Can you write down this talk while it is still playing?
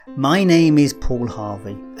My name is Paul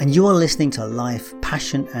Harvey, and you are listening to Life,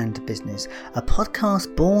 Passion and Business, a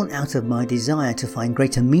podcast born out of my desire to find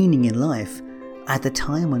greater meaning in life at the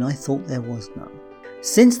time when I thought there was none.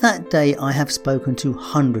 Since that day, I have spoken to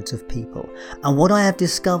hundreds of people, and what I have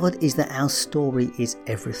discovered is that our story is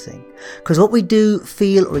everything. Because what we do,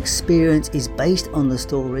 feel or experience is based on the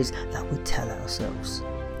stories that we tell ourselves.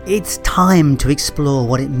 It's time to explore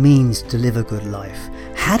what it means to live a good life.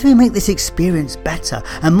 How do we make this experience better?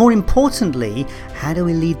 And more importantly, how do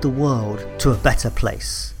we lead the world to a better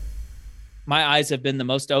place? My eyes have been the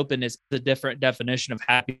most open is the different definition of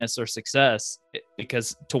happiness or success,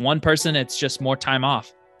 because to one person, it's just more time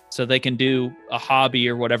off so they can do a hobby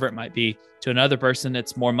or whatever it might be. To another person,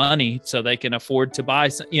 it's more money so they can afford to buy,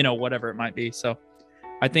 whatever it might be. So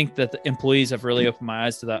I think that the employees have really opened my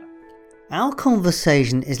eyes to that. Our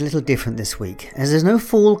conversation is a little different this week, as there's no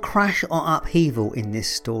fall, crash or upheaval in this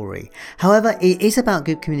story. However, it is about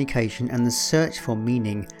good communication and the search for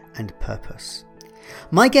meaning and purpose.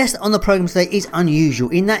 My guest on the programme today is unusual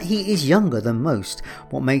in that he is younger than most.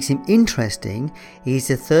 What makes him interesting is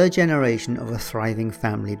the third generation of a thriving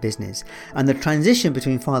family business, and the transition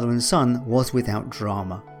between father and son was without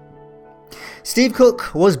drama. Steve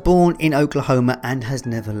Cook was born in Oklahoma and has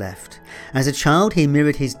never left. As a child, he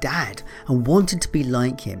mirrored his dad and wanted to be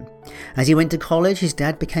like him. As he went to college, his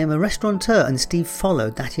dad became a restaurateur and Steve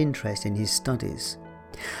followed that interest in his studies.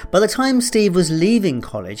 By the time Steve was leaving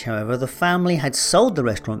college, however, the family had sold the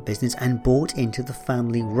restaurant business and bought into the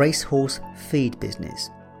family racehorse feed business.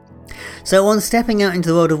 So on stepping out into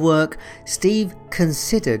the world of work, Steve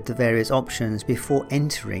considered the various options before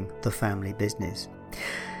entering the family business.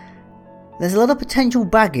 There's a lot of potential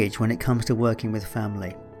baggage when it comes to working with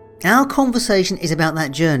family. Our conversation is about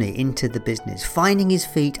that journey into the business, finding his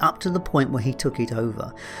feet up to the point where he took it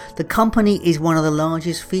over. The company is one of the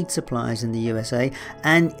largest feed suppliers in the USA,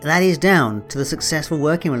 and that is down to the successful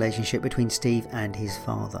working relationship between Steve and his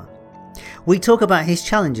father. We talk about his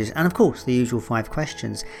challenges and of course the usual 5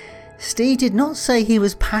 questions. Steve did not say he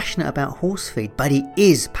was passionate about horse feed, but he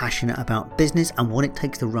is passionate about business and what it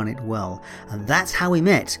takes to run it well. And that's how we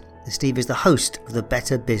met. Steve is the host of the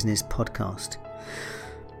Better Business podcast.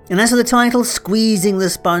 And as for the title, Squeezing the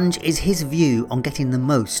Sponge is his view on getting the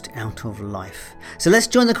most out of life. So let's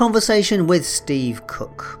join the conversation with Steve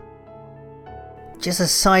Cook. Just a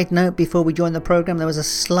side note before we join the program, there was a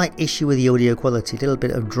slight issue with the audio quality, a little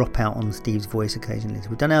bit of dropout on Steve's voice occasionally. So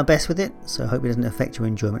we've done our best with it, so I hope it doesn't affect your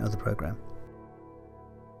enjoyment of the program.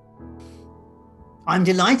 I'm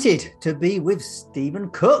delighted to be with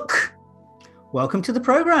Stephen Cook. Welcome to the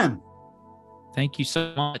program. Thank you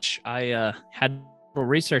so much. I had a little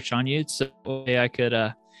research on you so I could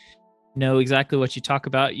know exactly what you talk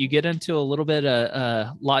about. You get into a little bit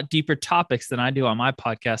a lot deeper topics than I do on my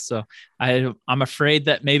podcast. So I'm afraid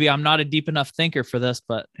that maybe I'm not a deep enough thinker for this,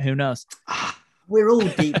 but who knows? We're all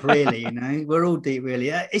deep, really. We're all deep,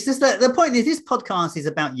 really. It's just that the point is this podcast is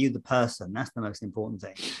about you, the person. That's the most important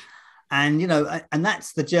thing. And, and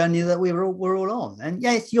that's the journey that we're all on. And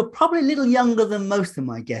yes, you're probably a little younger than most of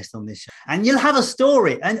my guests on this show. And you'll have a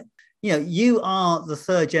story. And, you are the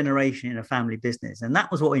third generation in a family business. And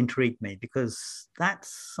that was what intrigued me, because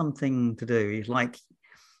that's something to do. It's like,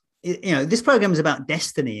 this program is about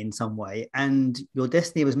destiny in some way. And your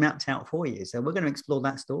destiny was mapped out for you. So we're going to explore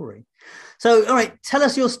that story. So, all right, tell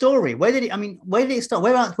us your story. Where did it start?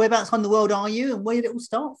 Whereabouts on the world are you? And where did it all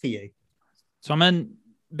start for you? So I'm in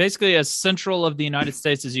basically as central of the United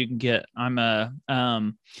States as you can get. I'm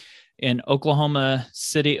in Oklahoma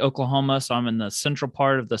City, Oklahoma. So I'm in the central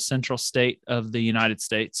part of the central state of the United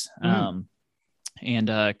States. I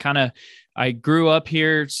grew up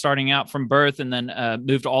here starting out from birth and then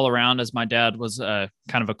moved all around as my dad was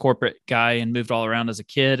kind of a corporate guy and moved all around as a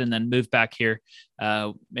kid and then moved back here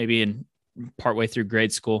maybe in partway through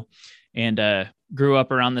grade school and grew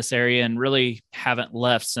up around this area and really haven't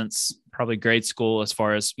left since probably grade school as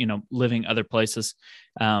far as, living other places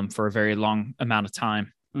for a very long amount of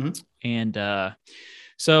time. Mm-hmm. And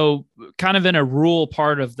so kind of in a rural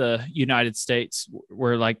part of the United States,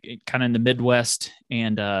 we're like kind of in the Midwest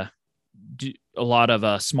and a lot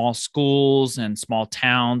of small schools and small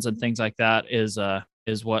towns and things like that is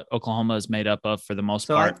what Oklahoma is made up of for the most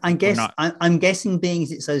part. I'm guessing being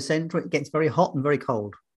it's so central, it gets very hot and very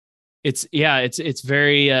cold. It's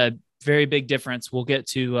very, very big difference. We'll get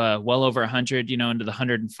to well over 100, into the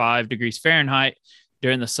 105 degrees Fahrenheit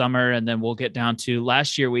during the summer. And then we'll get down to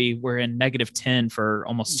last year, we were in -10 for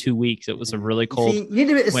almost 2 weeks. It was a really cold. See, you need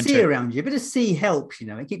a bit of winter. sea around you. A bit of sea helps,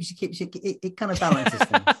 it keeps you, it kind of balances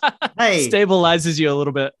things. Hey, stabilizes you a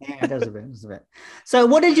little bit. Yeah, it does a bit. So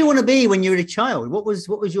what did you want to be when you were a child? What was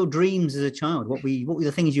your dreams as a child? What were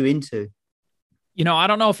the things you were into? I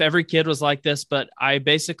don't know if every kid was like this, but I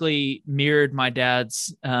basically mirrored my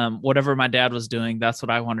dad's, whatever my dad was doing. That's what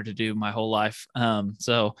I wanted to do my whole life.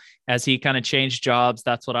 So as he kind of changed jobs,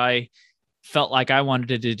 that's what I felt like I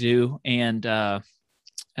wanted to do. And I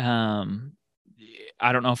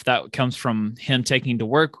don't know if that comes from him taking to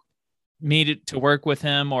work with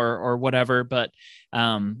him or whatever, but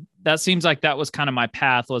that seems like that was kind of my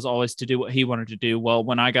path, was always to do what he wanted to do. Well,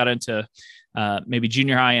 when I got into maybe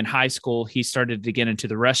junior high and high school, he started to get into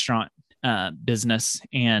the restaurant business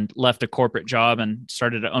and left a corporate job and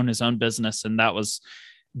started to own his own business. And that was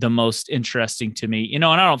the most interesting to me, and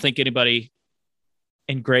I don't think anybody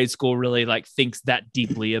in grade school really thinks that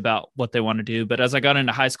deeply about what they want to do. But as I got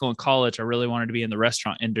into high school and college, I really wanted to be in the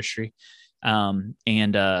restaurant industry.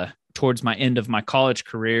 Towards my end of my college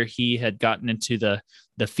career, he had gotten into the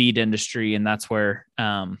feed industry, and that's where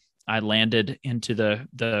I landed into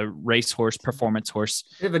the racehorse, performance horse.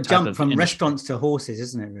 Bit of a jump from restaurants to horses,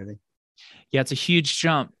 isn't it, really? Yeah, it's a huge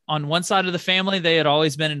jump. On one side of the family, they had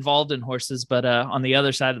always been involved in horses, but on the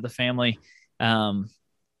other side of the family,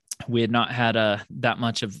 we had not had that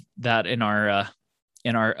much of that in our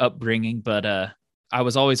upbringing. But I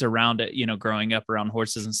was always around it, growing up around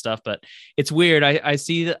horses and stuff. But it's weird. I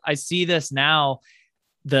see this now.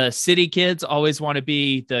 The city kids always want to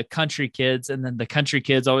be the country kids, and then the country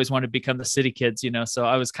kids always want to become the city kids, So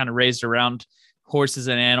I was kind of raised around horses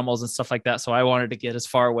and animals and stuff like that. So I wanted to get as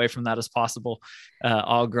far away from that as possible,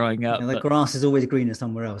 all growing up. The grass is always greener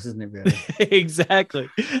somewhere else, isn't it, really? Exactly.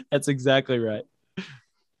 That's exactly right.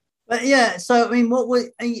 But yeah, so, you've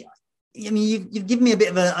given me a bit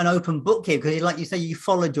of an open book here, because like you say, you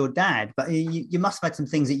followed your dad, but you must have had some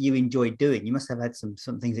things that you enjoyed doing. You must have had some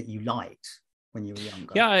things that you liked when you were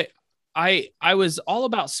younger. Yeah, I was all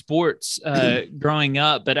about sports growing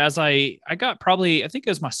up, but as I got probably, I think it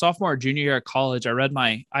was my sophomore or junior year of college, I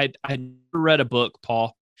read a book,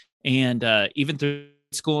 Paul, and even through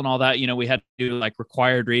school and all that, we had to do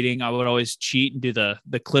required reading. I would always cheat and do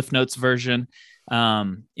the Cliff Notes version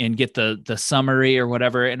and get the summary or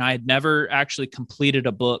whatever. And I had never actually completed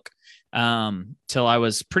a book till I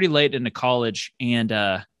was pretty late into college. And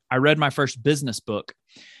I read my first business book,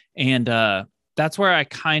 and that's where I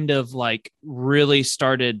kind of really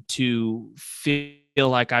started to feel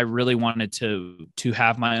like I really wanted to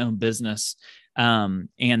have my own business.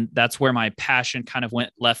 And that's where my passion kind of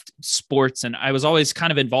left sports. And I was always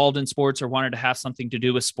kind of involved in sports or wanted to have something to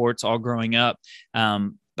do with sports all growing up.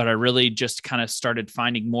 But I really just kind of started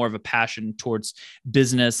finding more of a passion towards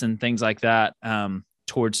business and things like that,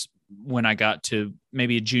 towards when I got to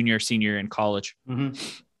maybe a junior, senior in college. Mm-hmm.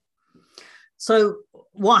 So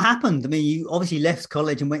what happened? You obviously left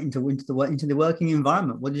college and went into the working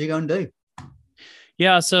environment. What did you go and do?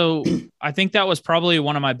 Yeah, so I think that was probably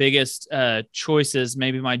one of my biggest choices,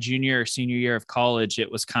 maybe my junior or senior year of college.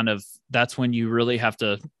 It was that's when you really have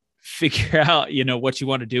to figure out, what you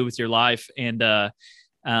want to do with your life. And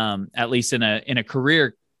at least in a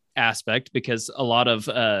career aspect, because a lot of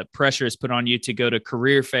pressure is put on you to go to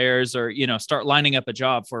career fairs or, start lining up a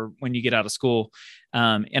job for when you get out of school.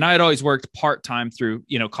 And I had always worked part-time through,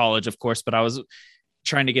 college, of course, but I was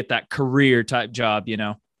trying to get that career type job,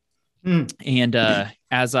 And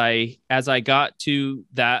as I got to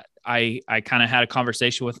that, I kind of had a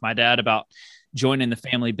conversation with my dad about joining the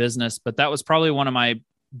family business. But that was probably one of my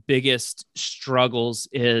biggest struggles,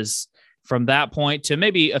 is from that point to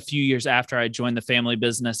maybe a few years after I joined the family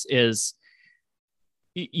business, is,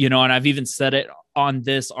 and I've even said it on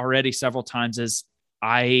this already several times, is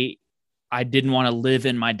I didn't want to live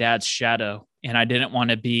in my dad's shadow, and I didn't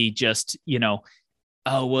want to be just,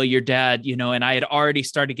 oh, well, your dad, and I had already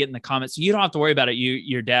started getting the comments, you don't have to worry about it.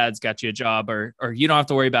 Your dad's got you a job, or you don't have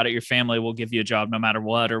to worry about it. Your family will give you a job no matter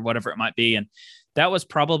what, or whatever it might be. And that was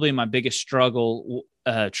probably my biggest struggle,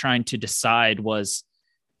 trying to decide, was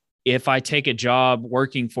if I take a job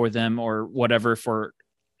working for them or whatever for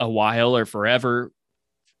a while or forever,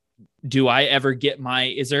 do I ever get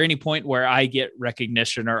is there any point where I get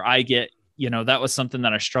recognition, or I get, that was something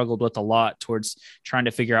that I struggled with a lot towards trying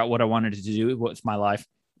to figure out what I wanted to do with my life.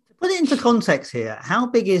 Put it into context here. How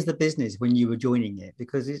big is the business when you were joining it?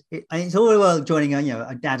 Because it's all well joining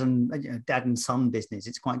a dad and son business.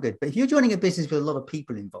 It's quite good. But if you're joining a business with a lot of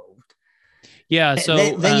people involved, yeah.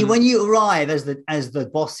 So when you arrive as the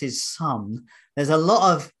boss's son, there's a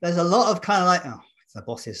lot of kind of like, oh, it's the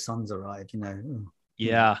boss's son's arrived,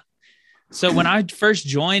 Yeah. So when I first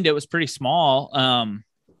joined, it was pretty small.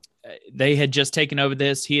 They had just taken over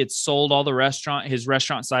this. He had sold all his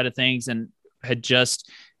restaurant side of things, and had just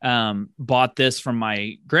bought this from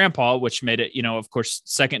my grandpa, which made it, of course,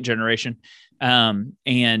 second generation.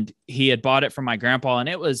 And he had bought it from my grandpa, and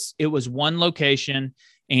it was one location.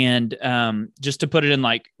 And just to put it in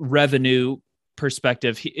like revenue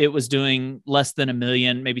perspective, it was doing less than $1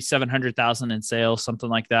 million, maybe 700,000 in sales, something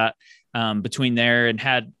like that, between there, and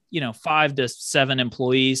had 5 to 7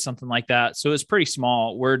 employees, something like that. So it's pretty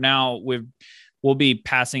small. We'll be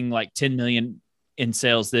passing like 10 million in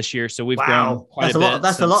sales this year. So we've grown quite a bit.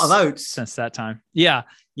 That's a lot of oats since that time. Yeah.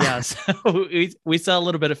 So we sell a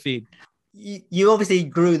little bit of feed. You obviously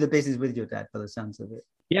grew the business with your dad, by the sounds of it.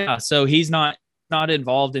 Yeah. So he's not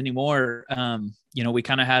involved anymore. We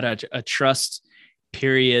kind of had a trust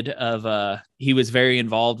period of, he was very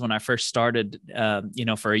involved when I first started,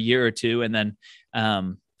 for a year or two. And then,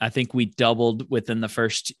 I think we doubled within the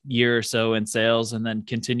first year or so in sales, and then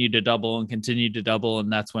continued to double.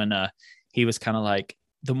 And that's when, he was kind of like,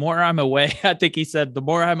 the more I'm away, I think he said, the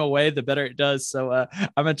more I'm away, the better it does. So,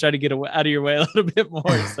 I'm going to try to get out of your way a little bit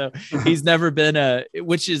more. So he's never been it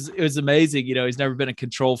was amazing. He's never been a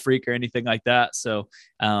control freak or anything like that. So,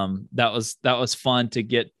 that was fun to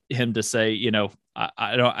get him to say,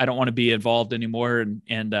 I don't want to be involved anymore,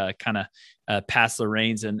 and kind of pass the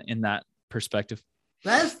reins in that perspective.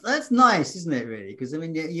 That's nice, isn't it? Really, because I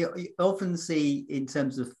mean, you often see in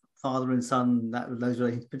terms of father and son that those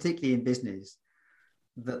relations, particularly in business,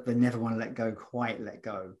 that they never want to quite let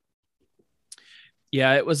go.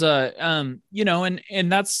 Yeah, it was and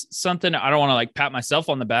that's something I don't want to like pat myself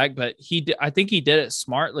on the back, but I think he did it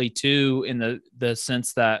smartly too, in the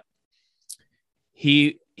sense that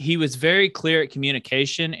he was very clear at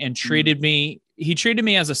communication, and treated me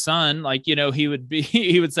as a son. Like, he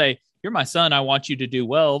would say, "You're my son. I want you to do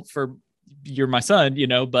well, you're my son,"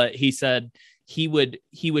 but he said he would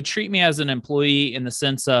treat me as an employee, in the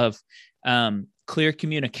sense of, clear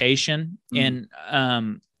communication. And,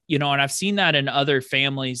 and I've seen that in other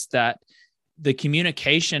families, that the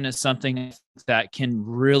communication is something that can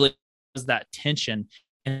really cause that tension.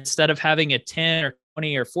 Instead of having a 10 or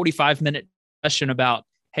 20 or 45-minute discussion about,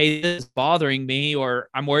 hey, this is bothering me, or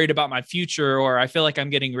I'm worried about my future, or I feel like I'm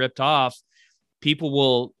getting ripped off, people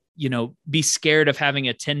will, be scared of having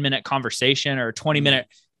a 10-minute conversation or a 20-minute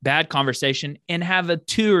bad conversation, and have a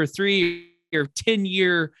 2 or 3 or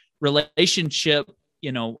 10-year relationship,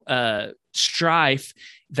 strife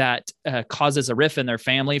that causes a rift in their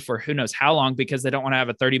family for who knows how long, because they don't want to have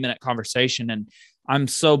a 30-minute conversation. And I'm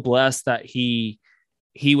so blessed that he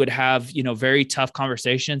would have, very tough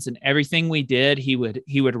conversations, and everything we did, he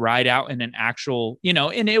would write out in an actual,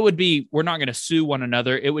 and it would be, we're not going to sue one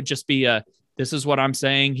another. It would just be this is what I'm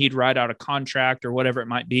saying. He'd write out a contract or whatever it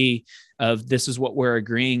might be of, this is what we're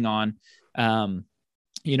agreeing on. So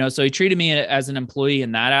he treated me as an employee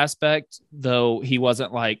in that aspect, though he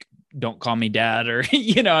wasn't like, don't call me dad, or,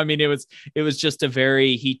 it was just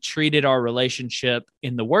he treated our relationship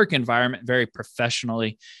in the work environment very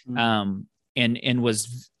professionally, and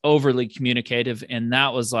was overly communicative. And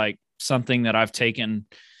that was like something that I've taken,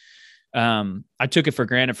 I took it for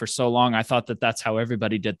granted for so long. I thought that that's how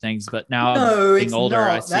everybody did things, but now being older,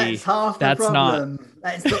 I see that's half the problem.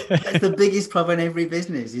 That's the biggest problem in every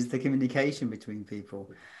business, is the communication between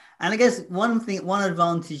people. And I guess one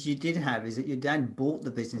advantage you did have is that your dad bought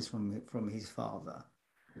the business from his father,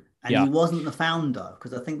 and he wasn't the founder.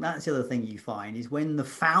 Because I think that's the other thing you find, is when the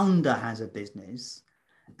founder has a business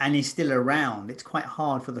and is still around, it's quite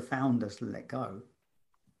hard for the founders to let go.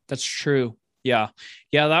 That's true. Yeah.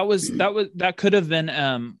 That could have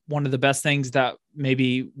been one of the best things that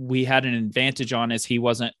maybe we had an advantage on, is he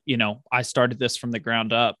wasn't, I started this from the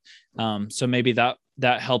ground up. So maybe that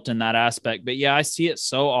helped in that aspect. But yeah, I see it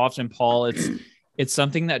so often, Paul. It's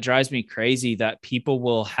something that drives me crazy, that people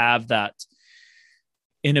will have that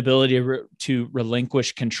inability to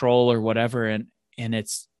relinquish control or whatever. And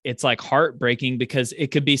it's like heartbreaking, because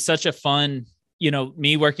it could be such a fun,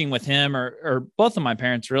 me working with him, or both of my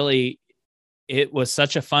parents, really, it was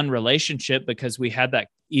such a fun relationship, because we had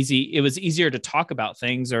it was easier to talk about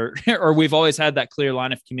things, or we've always had that clear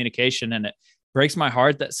line of communication. And it breaks my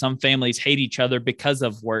heart that some families hate each other because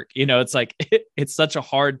of work. It's like, it's such a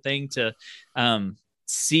hard thing to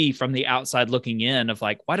see from the outside looking in, of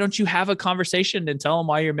like, why don't you have a conversation and tell them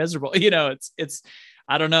why you're miserable? It's,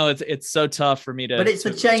 I don't know. It's so tough for me to, but it's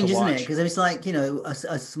the change, isn't it? Because it's like,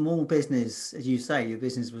 a small business, as you say, your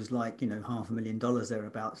business was like, $500,000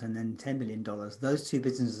 thereabouts, and then $10 million. Those two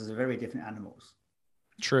businesses are very different animals.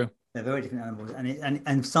 True. They're very different animals.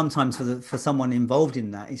 And sometimes for someone involved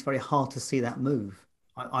in that, it's very hard to see that move.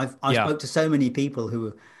 I've Yeah. spoke to so many people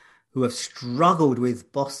who have struggled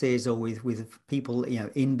with bosses or with people,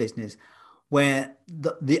 in business where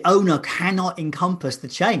the owner cannot encompass the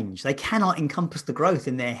change. They cannot encompass the growth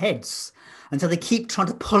in their heads. And so they keep trying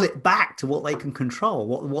to pull it back to what they can control,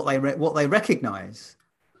 what they recognize.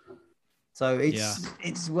 So Yeah.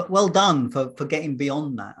 it's well done for getting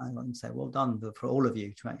beyond that. I want to say well done for all of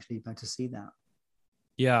you to actually be able to see that.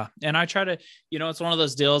 Yeah. And I try to, it's one of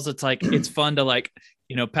those deals. It's like, it's fun to like,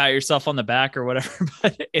 pat yourself on the back or whatever,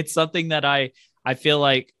 but it's something that I feel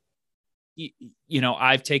like,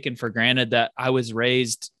 I've taken for granted that I was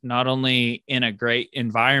raised not only in a great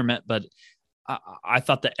environment, but I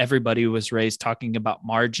thought that everybody was raised talking about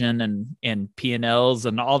margin and P&Ls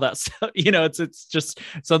and all that stuff. It's just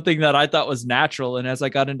something that I thought was natural. And as I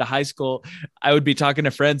got into high school, I would be talking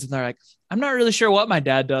to friends and they're like, I'm not really sure what my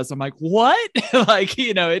dad does. I'm like, what? Like,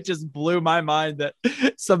 it just blew my mind that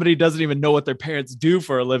somebody doesn't even know what their parents do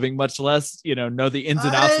for a living, much less, know the ins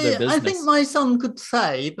and outs of their I think business. my son could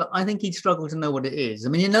say, but I think he'd struggle to know what it is. I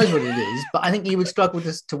mean, he knows what it is, but I think he would struggle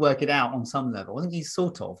to work it out on some level. I think he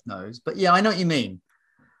sort of knows. But yeah, I know what you mean.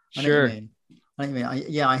 I know what you Sure. mean. I know what you mean.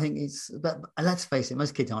 Yeah, I think but let's face it,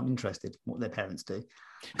 most kids aren't interested in what their parents do.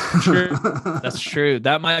 True. That's true.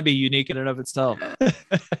 That might be unique in and of itself.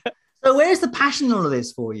 So where's the passion in all of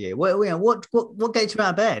this for you? What gets you out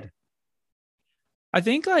of bed? I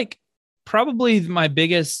think like probably my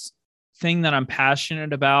biggest thing that I'm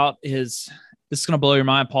passionate about is this is going to blow your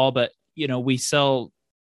mind, Paul, but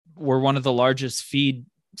we're one of the largest feed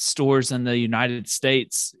stores in the United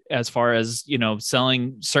States as far as,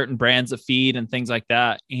 selling certain brands of feed and things like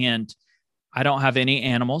that. And I don't have any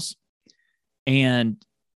animals. And,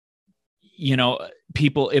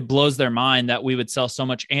 people, it blows their mind that we would sell so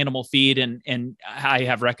much animal feed and I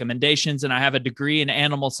have recommendations and I have a degree in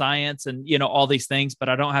animal science and, all these things, but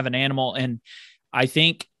I don't have an animal. And I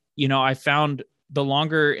think, I found the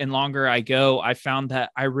longer and longer I go, I found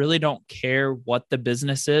that I really don't care what the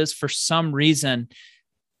business is. For some reason,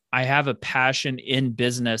 I have a passion in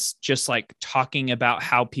business, just like talking about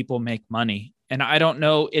how people make money. And I don't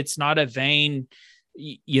know, it's not a vain,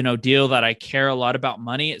 deal that I care a lot about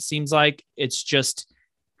money. It seems like it's just,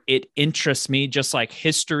 it interests me, just like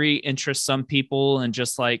history interests some people and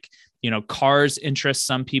just like, cars interest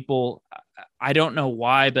some people. I don't know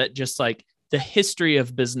why, but just like the history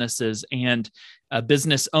of businesses and a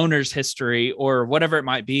business owner's history or whatever it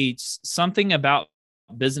might be, something about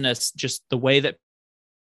business, just the way that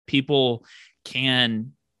people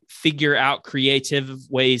can figure out creative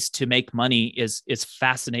ways to make money is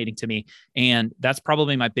fascinating to me. And that's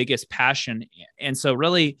probably my biggest passion. And so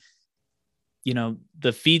really,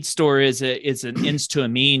 the feed store is an ends to a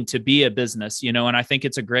mean to be a business, and I think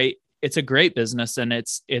it's a great business and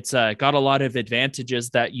it's got a lot of advantages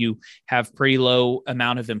that you have pretty low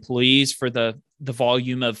amount of employees for the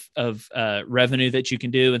volume of revenue that you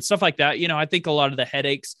can do and stuff like that. I think a lot of the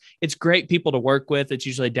headaches, it's great people to work with. It's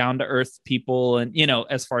usually down to earth people and,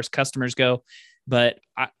 as far as customers go, but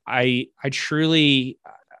I truly,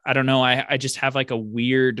 I don't know. I just have like a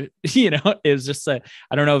weird, it was just I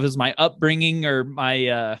don't know if it was my upbringing or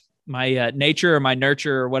my nature or my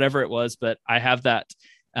nurture or whatever it was, but I have that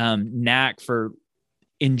knack for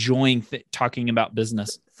enjoying talking about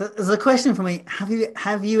business. So there's a question for me. Have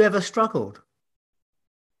you ever struggled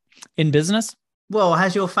in business? Well,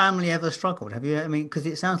 has your family ever struggled? Have you, I mean, because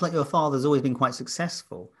it sounds like your father's always been quite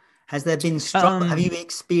successful. Has there been struggle? Have you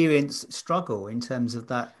experienced struggle in terms of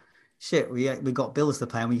that? Shit, we got bills to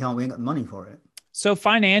pay and we ain't got the money for it. So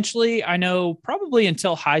financially, I know probably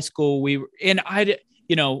until high school,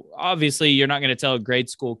 obviously you're not going to tell a grade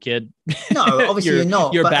school kid. No, obviously you're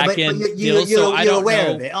not. You're back in. You're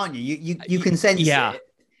aware of it, aren't you? You can sense it.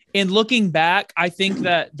 And looking back, I think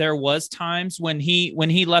that there was times when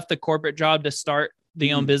he left the corporate job to start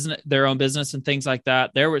their own business and things like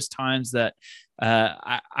that. There was times that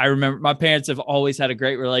I remember my parents have always had a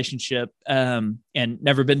great relationship and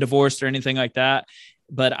never been divorced or anything like that.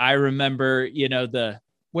 But I remember,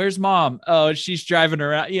 where's mom? Oh, she's driving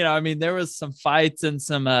around. I mean, there was some fights and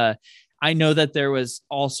some, I know that there was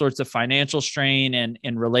all sorts of financial strain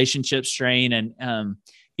and relationship strain. And,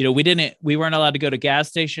 we weren't allowed to go to gas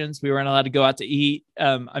stations. We weren't allowed to go out to eat.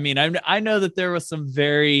 I mean, I know that there was some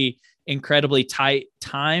very incredibly tight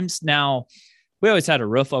times. Now, we always had a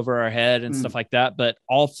roof over our head and stuff like that, but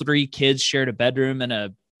all three kids shared a bedroom in a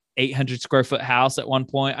 800 square foot house at one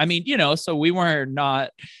point. I mean, so we were not,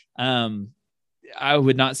 I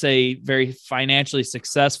would not say very financially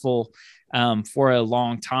successful for a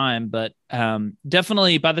long time, but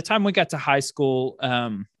definitely by the time we got to high school,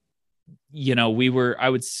 I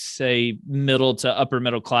would say middle to upper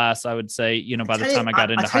middle class. I would say, by the time I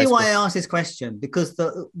got into I tell high you why school. I asked this question, because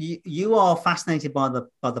you are fascinated by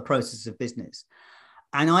the process of business.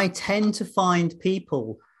 And I tend to find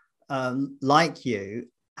people like you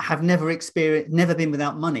have never been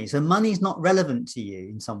without money. So money's not relevant to you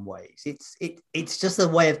in some ways. It's just a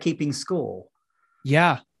way of keeping score.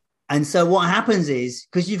 Yeah. And so what happens is,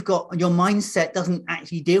 because you've got your mindset doesn't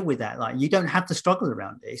actually deal with that. Like, you don't have to struggle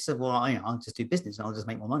around it. So, well, I'll just do business and I'll just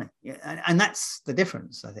make more money. Yeah, and that's the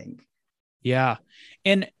difference, I think. Yeah.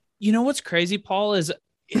 And what's crazy, Paul, is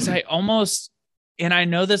I almost, and I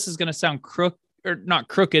know this is going to sound not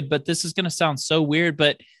crooked, but this is going to sound so weird,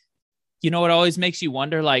 but it always makes you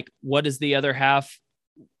wonder, like, what is the other half?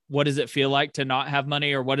 What does it feel like to not have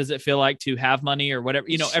money, or what does it feel like to have money, or whatever?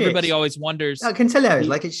 Everybody always wonders. I can tell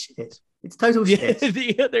you, it's shit. It's total shit.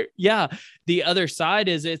 The other side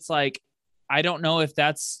is, it's like, I don't know if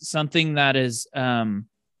that's something that is, how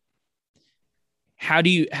do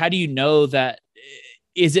you know that?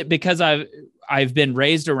 Is it because I've been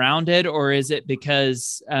raised around it, or is it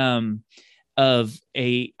because, I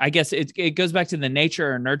guess it goes back to the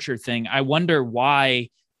nature or nurture thing. I wonder why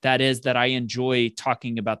that is, that I enjoy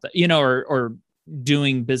talking about that, or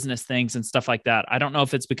doing business things and stuff like that. I don't know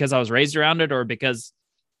if it's because I was raised around it, or because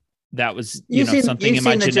that was, something in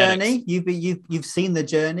my genetics. You've seen the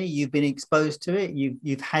journey. You've been exposed to it.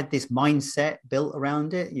 You've had this mindset built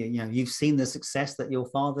around it. You've seen the success that your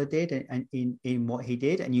father did, and in what he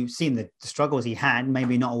did, and you've seen the struggles he had.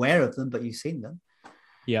 Maybe not aware of them, but you've seen them.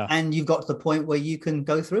 Yeah. And you've got to the point where you can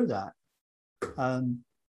go through that.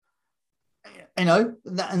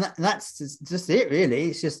 That's just it, really.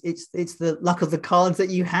 It's the luck of the cards that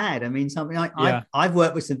you had. I mean, I've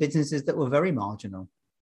worked with some businesses that were very marginal,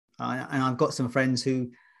 and I've got some friends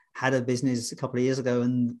who had a business a couple of years ago,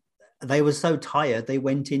 and they were so tired they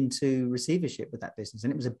went into receivership with that business,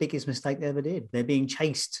 and it was the biggest mistake they ever did. They're being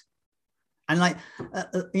chased, and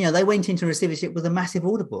they went into receivership with a massive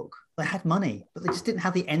order book. They had money, but they just didn't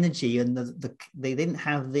have the energy, and they didn't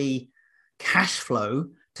have the cash flow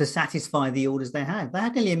to satisfy the orders they had. They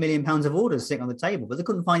had nearly £1 million of orders sitting on the table, but they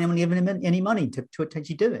couldn't find any money to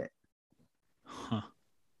actually do it. Huh.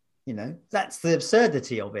 That's the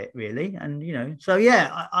absurdity of it, really. And, so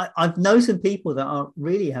yeah, I've known some people that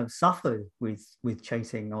really have suffered with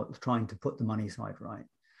chasing or trying to put the money aside, right?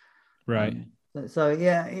 Right. So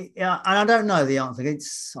yeah, and I don't know the answer.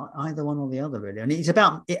 It's either one or the other, really. And it's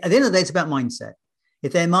about, at the end of the day, it's about mindset.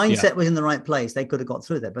 If their mindset was in the right place, they could have got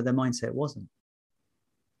through that, but their mindset wasn't.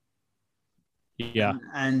 Yeah.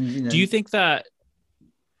 And do you think that,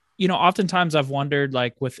 oftentimes I've wondered,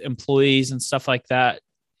 like, with employees and stuff like that,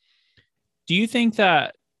 do you think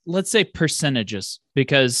that, let's say percentages,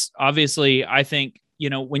 because obviously I think,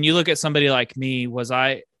 when you look at somebody like me, was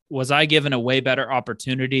I given a way better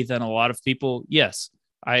opportunity than a lot of people? Yes.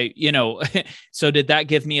 So did that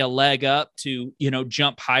give me a leg up to,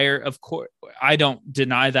 jump higher? Of course, I don't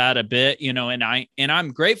deny that a bit, and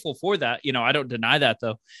I'm grateful for that. I don't deny that,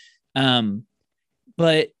 though.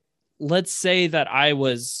 But let's say that I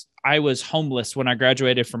was homeless when I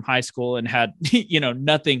graduated from high school and had,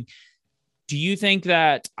 nothing. Do you think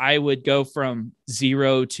that I would go from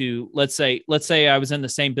zero to, let's say I was in the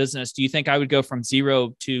same business? Do you think I would go from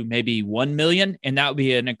 0 to maybe 1 million? And that would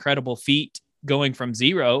be an incredible feat, going from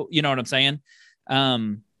 0, you know what I'm saying?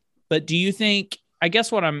 But do you think, I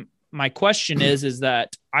guess my question is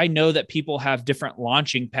that I know that people have different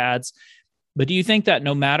launching pads, but do you think that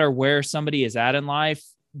no matter where somebody is at in life,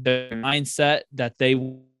 the mindset that they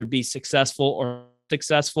would be successful,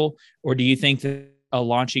 or do you think that a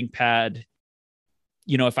launching pad,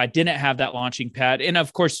 if I didn't have that launching pad, and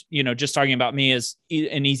of course, just talking about me is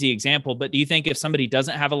an easy example, but do you think if somebody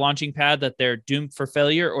doesn't have a launching pad that they're doomed for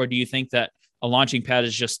failure? Or do you think that a launching pad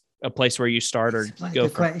is just a place where you start or go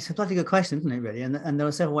from? It's a bloody good question, isn't it, really? And there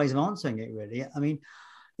are several ways of answering it, really. I mean,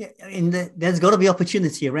 there's got to be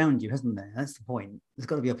opportunity around you, hasn't there? That's the point. There's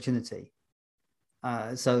got to be opportunity.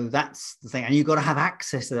 So that's the thing. And you've got to have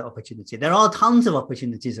access to that opportunity. There are tons of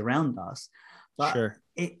opportunities around us, but sure.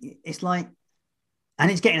 It's like, and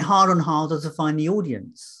it's getting harder and harder to find the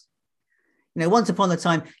audience. Once upon a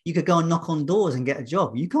time, you could go and knock on doors and get a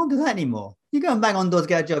job. You can't do that anymore. You go and bang on doors,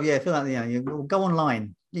 get a job. Yeah, feel like, you go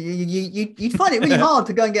online. You'd find it really hard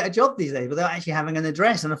to go and get a job these days without actually having an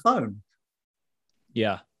address and a phone.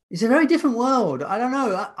 Yeah. It's a very different world. I don't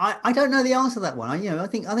know. I don't know the answer to that one. I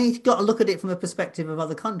think you've got to look at it from a perspective of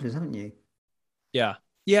other countries, haven't you? Yeah.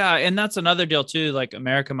 Yeah. And that's another deal too. Like,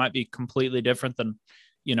 America might be completely different than,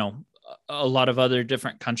 a lot of other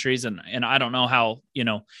different countries. And I don't know how,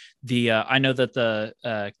 I know that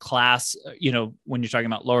the class, when you're talking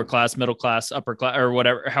about lower class, middle class, upper class, or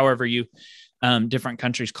whatever, however you different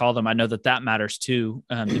countries call them, I know that matters too,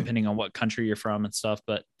 depending on what country you're from and stuff.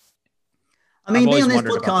 But I mean, being on this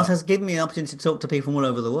podcast has given me an opportunity to talk to people from all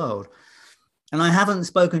over the world. And I haven't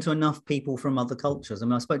spoken to enough people from other cultures. I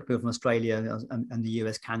mean, I spoke to people from Australia and the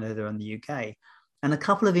US, Canada, and the UK, and a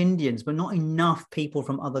couple of Indians, but not enough people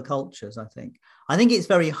from other cultures, I think. I think it's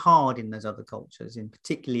very hard in those other cultures, in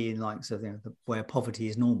particularly in where poverty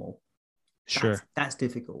is normal. Sure. That's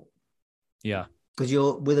difficult. Yeah. Because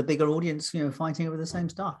you're with a bigger audience, fighting over the same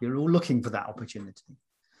stuff. You're all looking for that opportunity.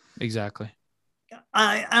 Exactly.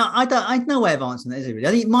 I no way of answering that, is it really?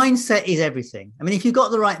 I think mindset is everything. I mean, if you've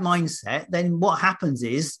got the right mindset, then what happens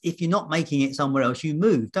is if you're not making it somewhere else, you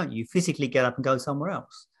move, don't you? Physically get up and go somewhere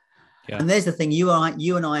else. Yeah. And there's the thing, you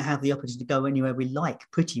and I have the opportunity to go anywhere we like,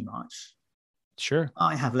 pretty much. Sure.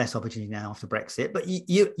 I have less opportunity now after Brexit, but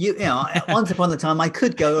you once upon a time I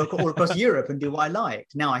could go all across Europe and do what I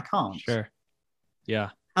liked. Now I can't. Sure. Yeah.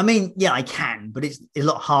 I mean, yeah, I can, but it's a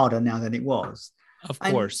lot harder now than it was. Of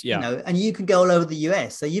course, yeah. And you can go all over the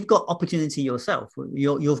US, so you've got opportunity yourself.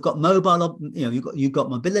 You've got mobile, you've got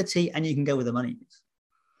mobility, and you can go where the money is.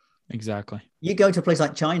 Exactly. You go to a place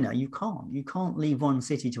like China, you can't leave one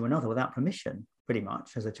city to another without permission, pretty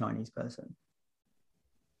much, as a Chinese person.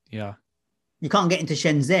 Yeah. You can't get into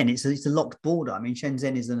Shenzhen. It's a locked border. I mean,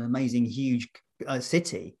 Shenzhen is an amazing, huge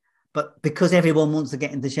city, but because everyone wants to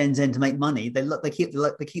get into Shenzhen to make money, they keep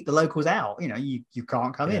the locals out. You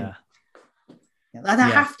can't come in. And they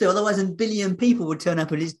have to, otherwise a billion people would turn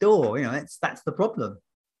up at his door. That's the problem.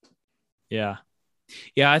 Yeah.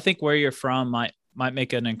 Yeah. I think where you're from might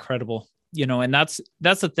make an incredible, and that's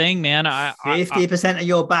the thing, man. 50% of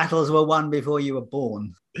your battles were won before you were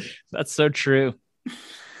born. That's so true.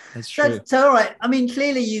 That's true. So all right. I mean,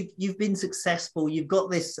 clearly you've been successful. You've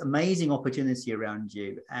got this amazing opportunity around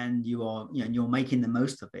you, and you are, you're making the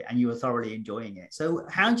most of it, and you are thoroughly enjoying it. So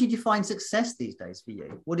how do you define success these days for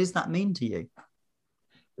you? What does that mean to you?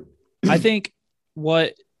 I think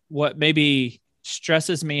what maybe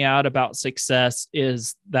stresses me out about success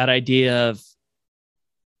is that idea of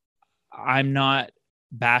I'm not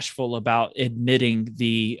bashful about admitting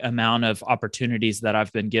the amount of opportunities that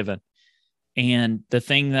I've been given. And the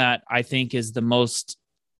thing that I think is the most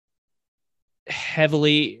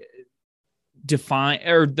heavily defined,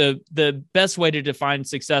 or the best way to define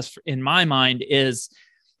success in my mind, is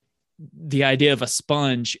the idea of a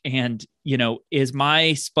sponge. And, is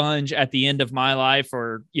my sponge at the end of my life,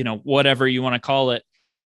 or, whatever you want to call it,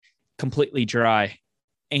 completely dry?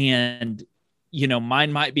 And,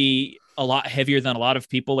 mine might be a lot heavier than a lot of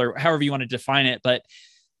people, or however you want to define it. But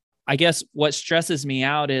I guess what stresses me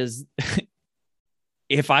out is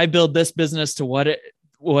if I build this business to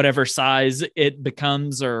whatever size it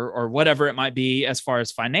becomes, or whatever it might be, as far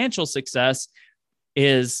as financial success,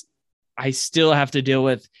 is I still have to deal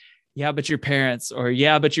with, yeah, but your parents, or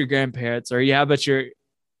yeah, but your grandparents, or yeah, but your,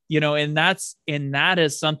 and that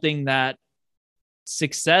is something that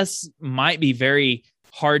success might be very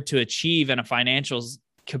hard to achieve in a financial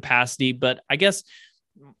capacity. But I guess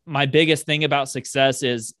my biggest thing about success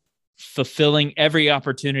is fulfilling every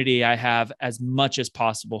opportunity I have as much as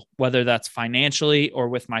possible, whether that's financially or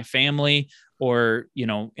with my family, or,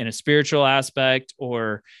 in a spiritual aspect,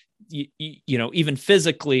 or, even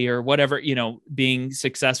physically, or whatever, being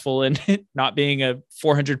successful and not being a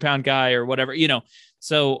 400-pound guy or whatever,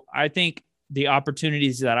 So I think the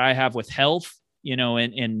opportunities that I have with health,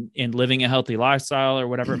 in living a healthy lifestyle, or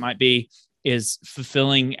whatever it might be, is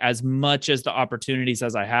fulfilling as much as the opportunities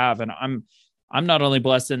as I have. And I'm not only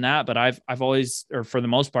blessed in that, but I've always, or for the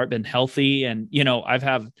most part, been healthy, and, I've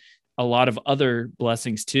have a lot of other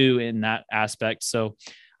blessings too in that aspect. So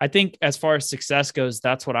I think as far as success goes,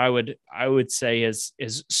 that's what I would say is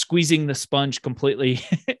squeezing the sponge completely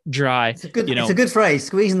dry. It's a good phrase.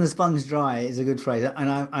 Squeezing the sponge dry is a good phrase. It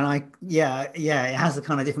has a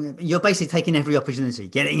kind of different, you're basically taking every opportunity,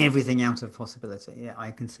 getting everything out of possibility. Yeah, I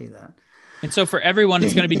can see that. And so for everyone,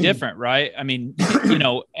 it's going to be different, right? I mean,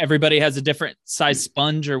 everybody has a different size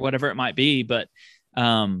sponge or whatever it might be, but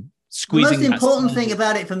squeezing. The most important thing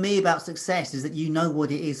about it for me about success is that you know what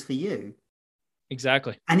it is for you.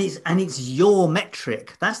 Exactly. And it's your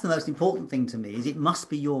metric. That's the most important thing to me, is it must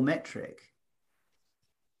be your metric.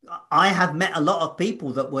 I have met a lot of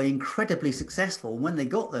people that were incredibly successful. When they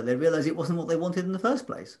got there, they realized it wasn't what they wanted in the first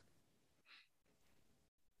place.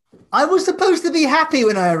 I was supposed to be happy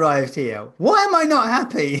when I arrived here. Why am I not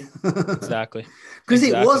happy? Exactly. Because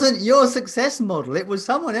it wasn't your success model. It was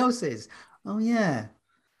someone else's. Oh, yeah.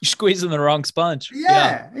 You're squeezing the wrong sponge.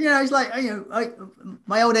 Yeah. It's like,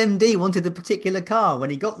 my old MD wanted a particular car. When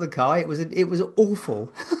he got the car, it was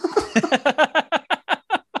awful.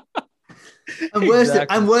 And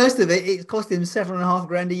worst of it, it cost him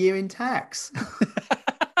 $7,500 a year in tax.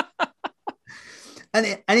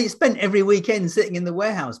 And it spent every weekend sitting in the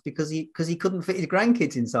warehouse because he couldn't fit his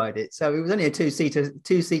grandkids inside it. So it was only a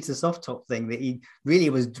two-seater soft top thing that he really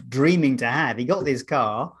was dreaming to have. He got this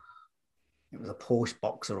car. It was a Porsche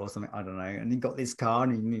Boxer or something, I don't know. And he got this car,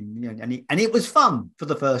 and it was fun for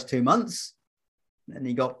the first 2 months. And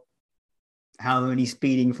he got how many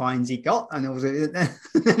speeding fines he got, and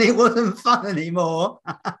it wasn't fun anymore.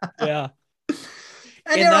 Yeah.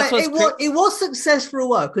 And it was success for a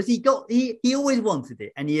while because he always wanted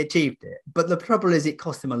it and he achieved it. But the trouble is, it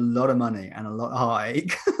cost him a lot of money and a lot of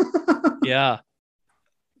heartache. Yeah.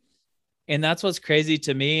 And that's what's crazy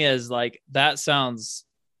to me is like, that sounds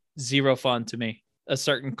zero fun to me. A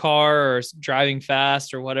certain car or driving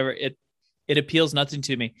fast or whatever, it appeals nothing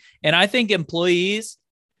to me. And I think employees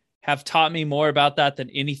have taught me more about that than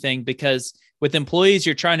anything, because with employees,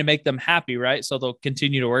 you're trying to make them happy, right? So they'll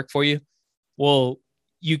continue to work for you. Well,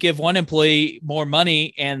 you give one employee more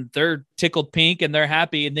money and they're tickled pink and they're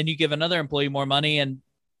happy. And then you give another employee more money and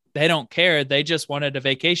they don't care. They just wanted a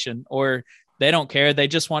vacation, or they don't care. They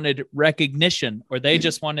just wanted recognition, or they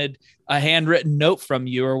just wanted a handwritten note from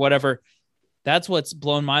you or whatever. That's what's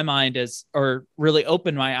blown my mind or really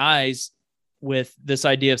opened my eyes with this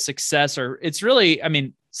idea of success. Or it's really, I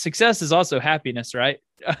mean, success is also happiness, right?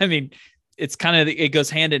 I mean, it's kind of, it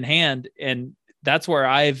goes hand in hand. And that's where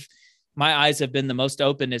my eyes have been the most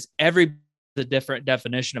open, is the different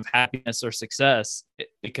definition of happiness or success,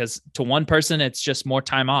 because to one person, it's just more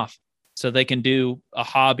time off so they can do a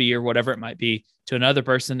hobby or whatever it might be. To another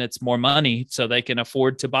person, it's more money so they can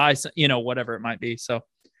afford to buy, whatever it might be. So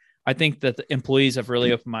I think that the employees have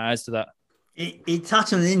really opened my eyes to that. It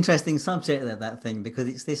touched on an interesting subject of that thing, because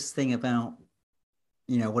it's this thing about,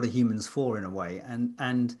 what are humans for in a way.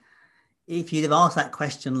 And if you'd have asked that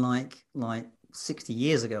question like 60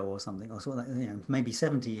 years ago or something, or sort of, maybe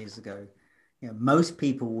 70 years ago, most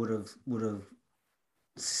people would have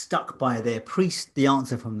stuck by the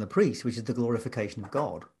answer from the priest, which is the glorification of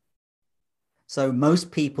God. So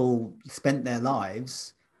most people spent their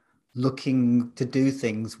lives looking to do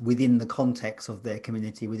things within the context of their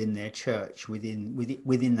community, within their church,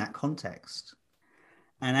 within that context.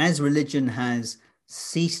 And as religion has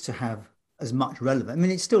ceased to have as much relevance, I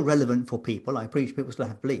mean, it's still relevant for people. I preach, people still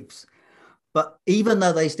have beliefs. But even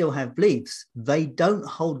though they still have beliefs, they don't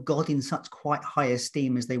hold God in such quite high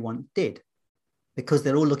esteem as they once did, because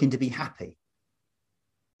they're all looking to be happy.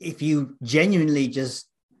 If you genuinely just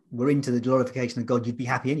were into the glorification of God, you'd be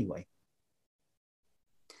happy anyway.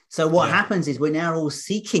 So what happens is we're now all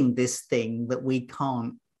seeking this thing that we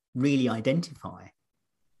can't really identify.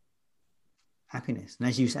 Happiness. And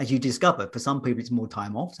as you discover, for some people it's more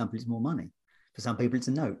time off, some people it's more money. For some people it's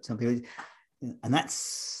a note, some people, and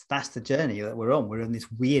that's the journey that we're on. We're in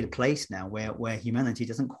this weird place now where humanity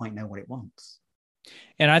doesn't quite know what it wants.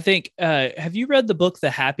 And I think, have you read the book,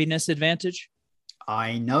 The Happiness Advantage?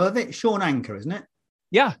 I know of it. Sean Anker, isn't it?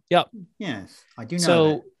 Yeah. Yeah. Yes, I do know.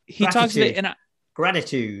 So he talks about it,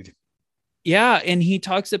 gratitude. Yeah. And he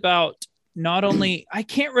talks about not only, I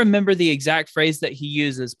can't remember the exact phrase that he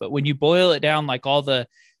uses, but when you boil it down, like all the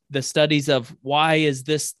studies of why is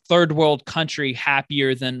this third world country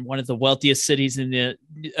happier than one of the wealthiest cities in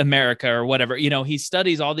America or whatever, he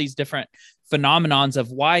studies all these different phenomenons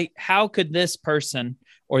of how could this person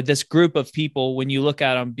or this group of people, when you look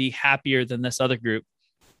at them, be happier than this other group?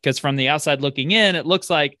 Because from the outside looking in, it looks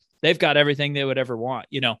like they've got everything they would ever want,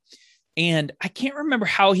 and I can't remember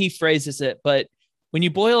how he phrases it, but when you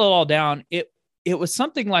boil it all down, it was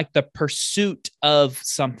something like the pursuit of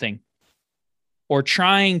something, or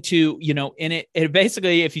trying to, and it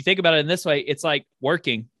basically, if you think about it in this way, it's like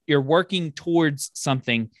you're working towards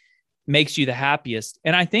something makes you the happiest.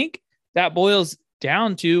 And I think that boils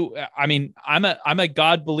down to, I mean, I'm a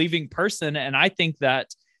God believing person. And I think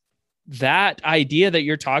that idea that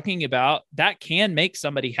you're talking about, that can make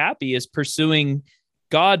somebody happy, is pursuing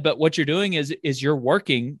God. But what you're doing is you're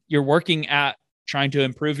working at trying to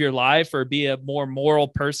improve your life, or be a more moral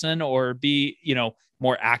person, or be,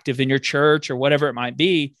 more active in your church, or whatever it might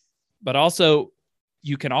be. But also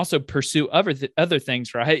you can also pursue other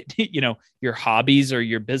things, right? Your hobbies or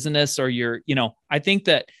your business or your, I think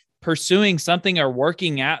that pursuing something or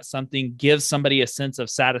working at something gives somebody a sense of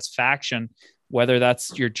satisfaction, whether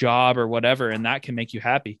that's your job or whatever, and that can make you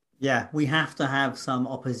happy. Yeah, we have to have some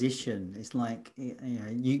opposition. It's like,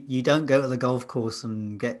 you don't go to the golf course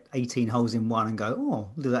and get 18 holes in one and go, oh,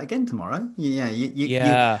 I'll do that again tomorrow. Yeah,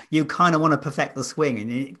 Yeah. you kind of want to perfect the swing,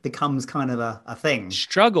 and it becomes kind of a thing.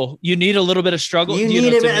 Struggle. You need a little bit of struggle, You need a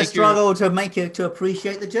to bit of make your struggle to make you to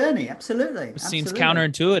appreciate the journey. Absolutely, seems absolutely.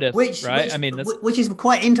 counterintuitive, Which right? which I mean, that's which is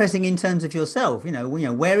quite interesting in terms of yourself.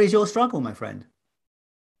 Where is your struggle, my friend?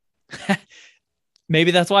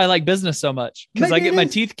 maybe that's why I like business so much because I Maybe it get my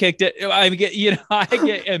is. teeth kicked at I get I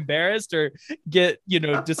get embarrassed or get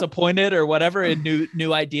disappointed or whatever in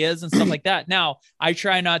new ideas and stuff like that. Now I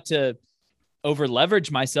try not to over leverage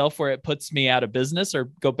myself where it puts me out of business or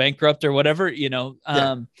go bankrupt or whatever,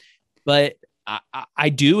 Yeah. but I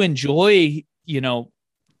do enjoy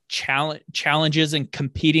challenges and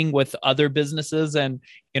competing with other businesses. And,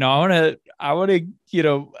 I want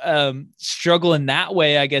to, struggle in that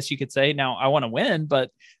way, I guess you could say. Now I want to win,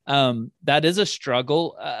 but that is a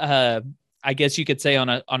struggle. I guess you could say on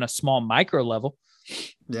a small micro level.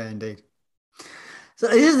 Yeah, indeed. So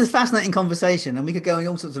this is a fascinating conversation, and we could go in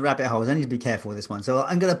all sorts of rabbit holes. I need to be careful with this one. So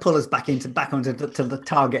I'm going to pull us back onto to the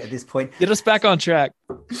target at this point. Get us back on track.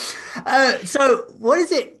 So what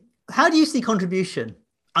is it? How do you see contribution?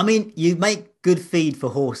 I mean, you make good feed for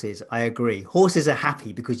horses. I agree. Horses are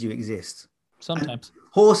happy because you exist. And Sometimes.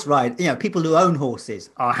 horse ride, people who own horses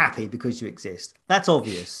are happy because you exist. That's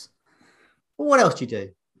obvious. Well, what else do you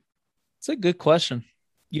do? It's a good question.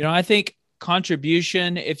 I think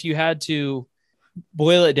contribution, if you had to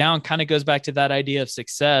boil it down, kind of goes back to that idea of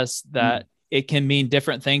success, that it can mean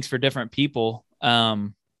different things for different people.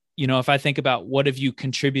 If I think about what have you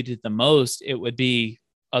contributed the most, it would be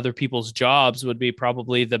other people's jobs would be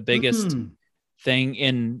probably the biggest thing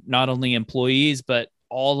in not only employees, but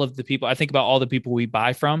all of the people. I think about all the people we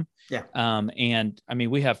buy from. Yeah. And I mean,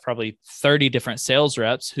 we have probably 30 different sales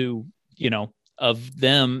reps who, of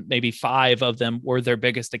them, maybe 5 of them were their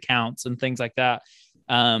biggest accounts and things like that.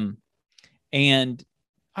 And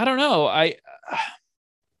I don't know. I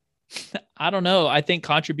don't know. I think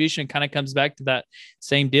contribution kind of comes back to that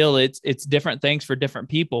same deal. It's different things for different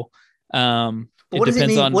people. What does it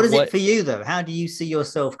mean? What is it for you, though? How do you see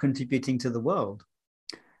yourself contributing to the world?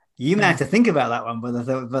 You may have to think about that one by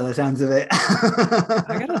the sounds of it.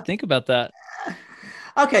 I got to think about that.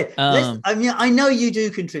 Okay. I know you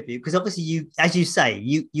do contribute because obviously you, as you say,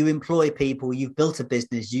 you employ people, you've built a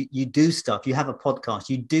business, you do stuff, you have a podcast,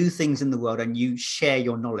 you do things in the world and you share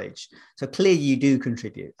your knowledge. So clearly you do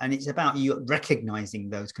contribute, and it's about you recognizing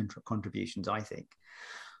those contributions, I think.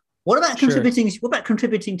 What about contributing? What about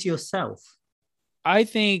contributing to yourself? I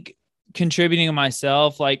think contributing to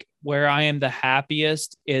myself, like where I am the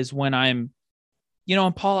happiest is when I'm,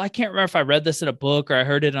 and Paul, I can't remember if I read this in a book or I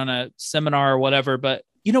heard it on a seminar or whatever, but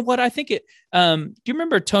you know what? I think it, do you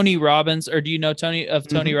remember Tony Robbins, or do you know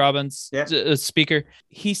Tony Robbins, a speaker?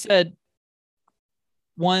 He said,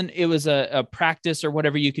 it was a practice or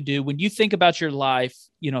whatever you could do when you think about your life,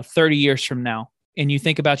 30 years from now, and you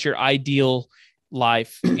think about your ideal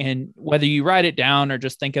life and whether you write it down or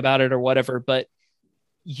just think about it or whatever, but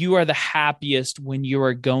you are the happiest when you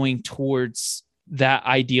are going towards that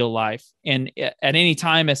ideal life. And at any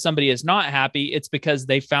time as somebody is not happy, it's because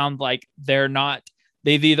they found like they've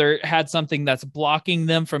either had something that's blocking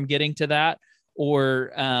them from getting to that,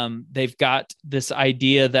 or they've got this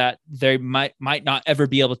idea that they might not ever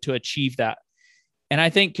be able to achieve that. And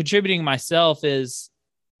I think contributing myself is,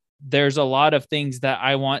 there's a lot of things that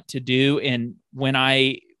I want to do. And when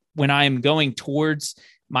I am going towards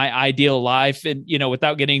my ideal life, and,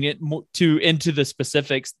 without getting it too into the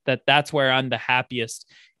specifics, that's where I'm the happiest,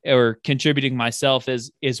 or contributing myself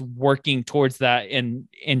is working towards that and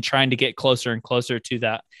trying to get closer and closer to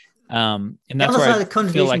that. And that's where I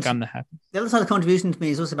feel like I'm the happiest. The other side of contribution to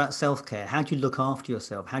me is also about self-care. How do you look after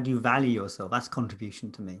yourself? How do you value yourself? That's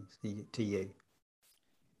contribution to me, to you.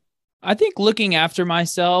 I think looking after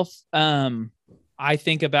myself, I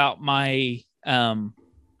think about my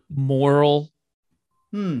moral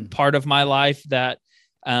part of my life that,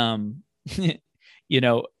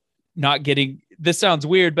 not getting, this sounds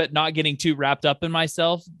weird, but not getting too wrapped up in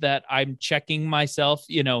myself, that I'm checking myself,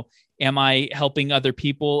 am I helping other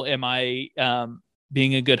people? Am I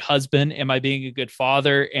being a good husband? Am I being a good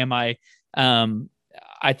father?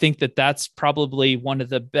 I think that's probably one of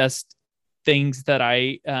the best things that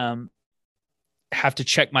I have to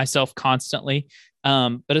check myself constantly.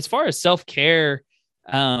 But as far as self-care,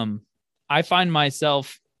 I find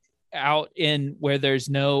myself out in where there's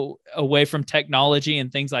no away from technology and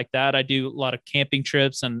things like that. I do a lot of camping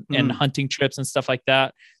trips and hunting trips and stuff like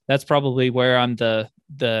that. That's probably where I'm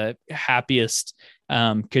the happiest,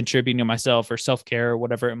 contributing to myself or self-care or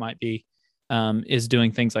whatever it might be. is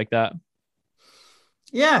doing things like that.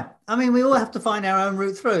 Yeah, I mean, we all have to find our own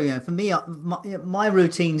route through. For me, my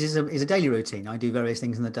routines is a daily routine. I do various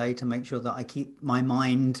things in the day to make sure that I keep my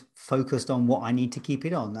mind focused on what I need to keep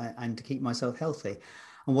it on and to keep myself healthy.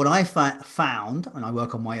 And what I found, and I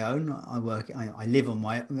work on my own. I live on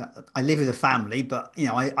my, I live with a family, but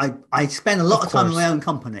I spend a lot of time in my own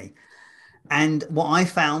company. And what I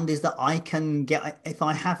found is that I can get, if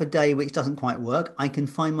I have a day which doesn't quite work, I can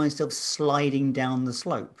find myself sliding down the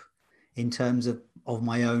slope in terms of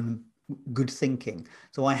my own good thinking.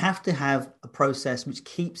 So I have to have a process which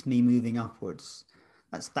keeps me moving upwards.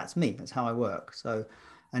 That's me. That's how I work. So,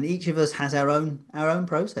 and each of us has our own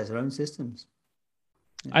process, our own systems.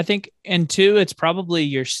 Yeah. I think, and two, it's probably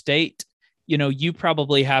your state. You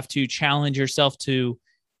probably have to challenge yourself to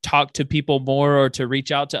talk to people more or to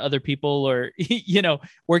reach out to other people, or,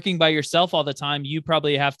 working by yourself all the time. You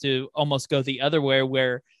probably have to almost go the other way,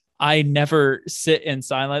 where I never sit in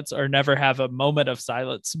silence or never have a moment of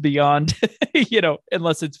silence beyond,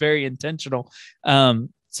 unless it's very intentional.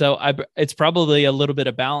 So it's probably a little bit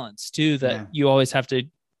of balance too, that you always have to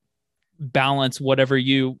balance whatever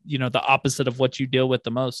the opposite of what you deal with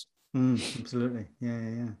the most. Absolutely.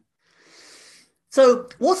 Yeah. So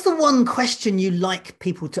what's the one question you like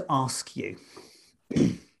people to ask you?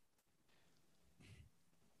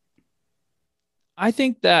 I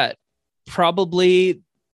think that probably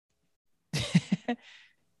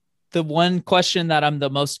the one question that I'm the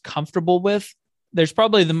most comfortable with, there's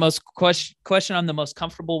probably the most question I'm the most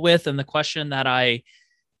comfortable with, and the question that I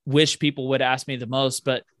wish people would ask me the most.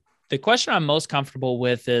 But the question I'm most comfortable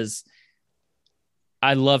with is,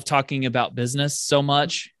 I love talking about business so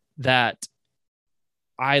much that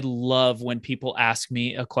I love when people ask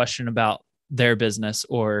me a question about their business,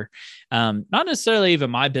 or not necessarily even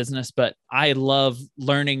my business, but I love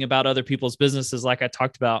learning about other people's businesses, like I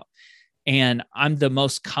talked about. And I'm the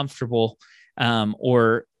most comfortable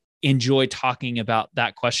or enjoy talking about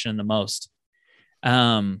that question the most.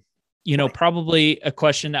 Probably a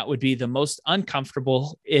question that would be the most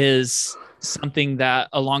uncomfortable is something that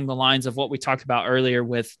along the lines of what we talked about earlier,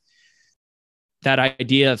 with that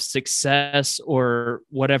idea of success or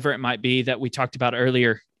whatever it might be that we talked about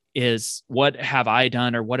earlier, is what have I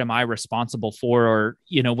done, or what am I responsible for? Or,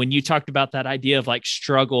 when you talked about that idea of like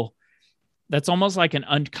struggle, that's almost like an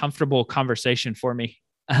uncomfortable conversation for me.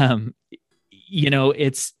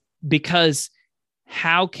 It's because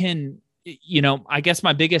how can, I guess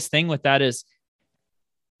my biggest thing with that is,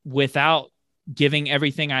 without giving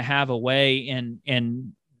everything I have away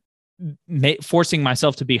and forcing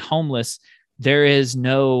myself to be homeless, there is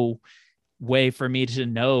no way for me to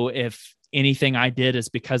know if anything I did is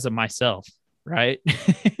because of myself. Right.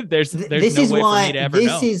 There's no way for me to ever know.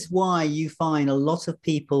 This is why you find a lot of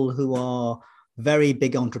people who are very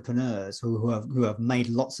big entrepreneurs who have made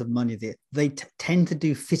lots of money. They tend to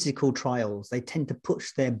do physical trials. They tend to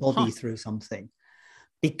push their body through something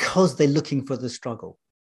because they're looking for the struggle.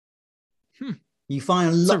 You find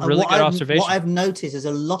a lot. Really good observation. What I've noticed is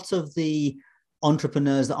a lot of the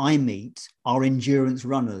entrepreneurs that I meet are endurance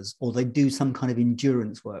runners, or they do some kind of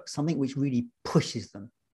endurance work, something which really pushes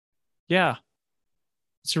them. Yeah.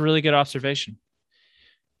 It's a really good observation.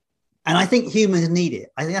 And I think humans need it.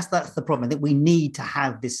 I think that's the problem. I think we need to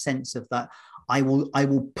have this sense of that. I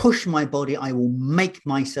will push my body. I will make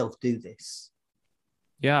myself do this.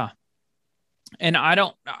 Yeah. And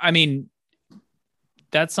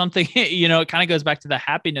that's something, it kind of goes back to the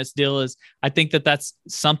happiness deal, is I think that that's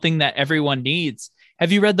something that everyone needs.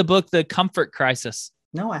 Have you read the book, The Comfort Crisis?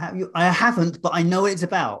 No, I haven't, but I know what it's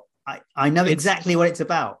about. I know exactly what it's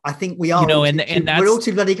about. I think we are, we're all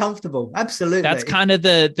too bloody comfortable. Absolutely. That's kind of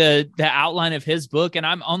the outline of his book. And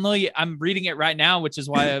I'm reading it right now, which is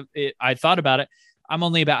why I thought about it. I'm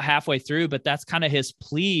only about halfway through, but that's kind of his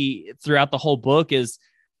plea throughout the whole book is,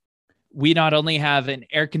 we not only have an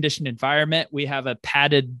air-conditioned environment, we have a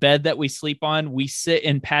padded bed that we sleep on. We sit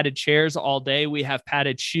in padded chairs all day. We have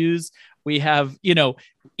padded shoes. We have,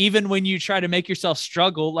 even when you try to make yourself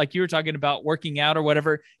struggle, like you were talking about working out or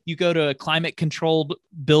whatever, you go to a climate controlled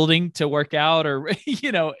building to work out, or,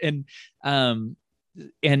 and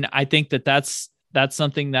I think that's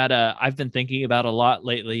something that I've been thinking about a lot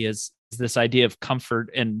lately, is this idea of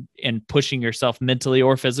comfort and pushing yourself mentally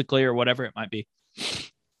or physically or whatever it might be.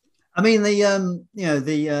 I mean, the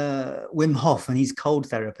Wim Hof and his cold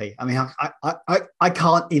therapy. I mean, I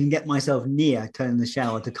can't even get myself near turning the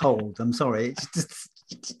shower to cold. I'm sorry. It's just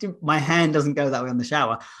my hand doesn't go that way on the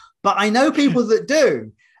shower. But I know people that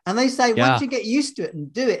do. And they say, once you get used to it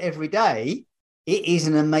and do it every day, it is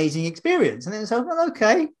an amazing experience. And then so, well,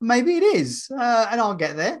 okay, maybe it is. And I'll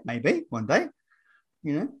get there, maybe one day.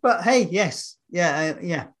 But hey, yes,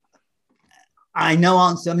 yeah. I know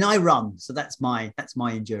answer. I mean, I run, so that's my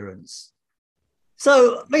endurance.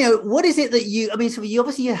 So, what is it that so you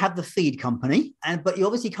obviously have the feed company, but you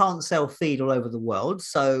obviously can't sell feed all over the world.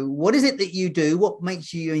 So what is it that you do? What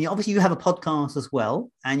makes you, obviously you have a podcast as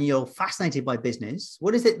well, and you're fascinated by business.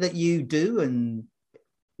 What is it that you do and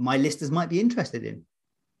my listeners might be interested in?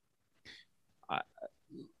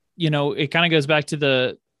 It kind of goes back to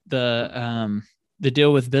the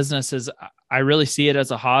deal with business is I really see it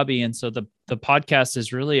as a hobby. And so the podcast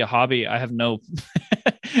is really a hobby. I have no,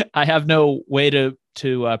 I have no way to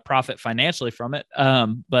profit financially from it.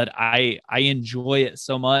 But I enjoy it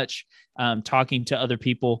so much. Talking to other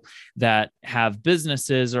people that have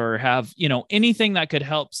businesses or have, anything that could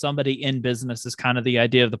help somebody in business is kind of the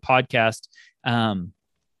idea of the podcast. And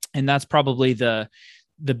that's probably the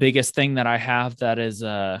biggest thing that I have that is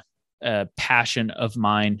a passion of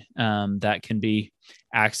mine, that can be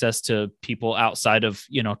access to people outside of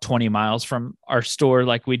 20 miles from our store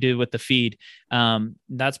like we do with the feed.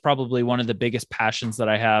 That's probably one of the biggest passions that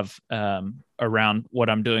I have around what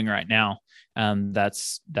I'm doing right now.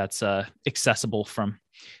 That's accessible from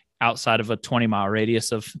outside of a 20-mile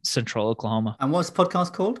radius of central Oklahoma. And what's the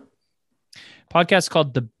podcast called? Podcast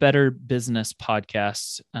called The Better Business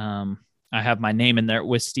Podcast. I have my name in there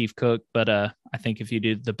with Steve Cook, but I think if you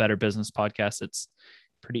do The Better Business Podcast, it's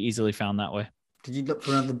pretty easily found that way. Did you look for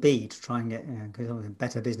another B to try and get because a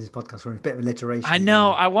Better Business Podcast or a bit of alliteration? I know.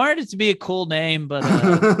 I wanted it to be a cool name, but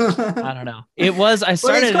I don't know. It was. I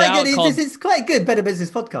started well, out called. It's quite good. Better Business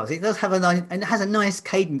Podcast. It does have and it has a nice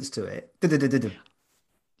cadence to it.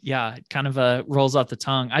 Yeah, it kind of rolls off the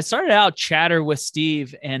tongue. I started out Chatter with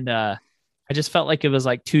Steve, and I just felt like it was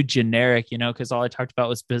like too generic, because all I talked about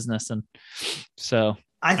was business, and so.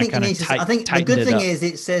 I think I think the good thing is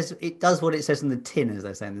it does what it says in the tin, as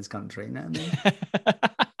they say in this country. You know what I mean?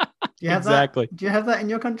 Do you have exactly. That? Do you have that in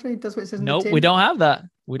your country? It does what it says in the tin? Nope, we don't have that.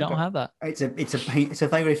 We don't have that. It's a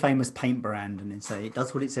very famous paint brand, and it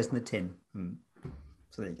does what it says in the tin.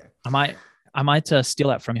 So there you go. I might steal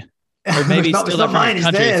that from you. Or maybe it's not mine.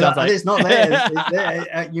 It's there. It's not there. It's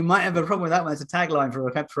there. You might have a problem with that one. It's a tagline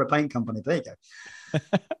for a paint company. There you go.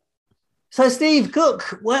 So Steve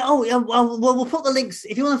Cook, we'll put the links.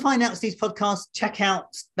 If you want to find out Steve's podcast, check out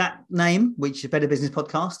that name, which is Better Business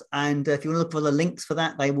Podcast. And if you want to look for the links for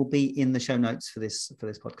that, they will be in the show notes for this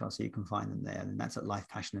podcast, so you can find them there. And that's at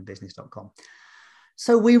lifepassionandbusiness.com.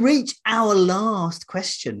 So we reach our last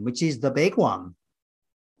question, which is the big one.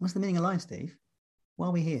 What's the meaning of life, Steve? Why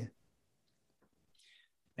are we here?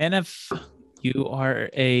 And if you are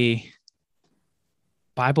a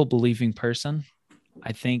Bible believing person,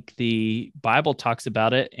 I think the Bible talks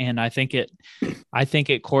about it, and I think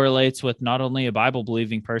it correlates with not only a Bible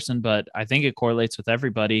believing person, but I think it correlates with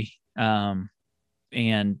everybody. And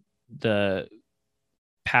the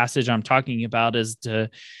passage I'm talking about is to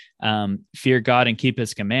fear God and keep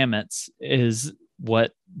his commandments is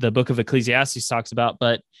what the book of Ecclesiastes talks about.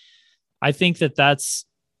 But I think that that's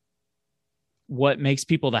what makes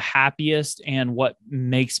people the happiest and what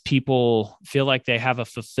makes people feel like they have a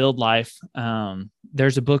fulfilled life.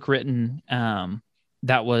 There's a book written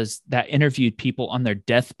that interviewed people on their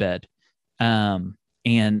deathbed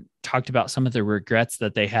and talked about some of the regrets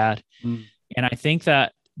that they had. And I think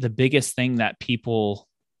that the biggest thing that people,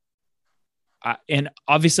 and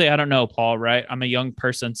obviously I don't know, Paul, right? I'm a young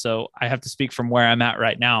person, so I have to speak from where I'm at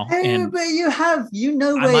right now. But where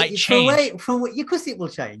because it will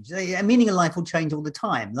change. A meaning of life will change all the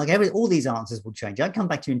time. Like all these answers will change. I'd come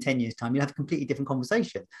back to you in 10 years' time. You'll have a completely different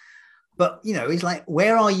conversation. But it's like,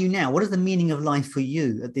 where are you now? What is the meaning of life for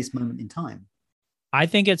you at this moment in time? I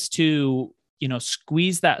think it's to,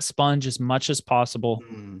 squeeze that sponge as much as possible.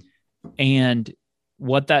 And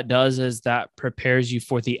what that does is that prepares you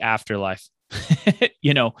for the afterlife.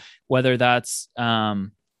 Whether that's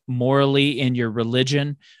morally in your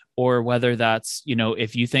religion, or whether that's,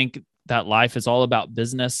 if you think that life is all about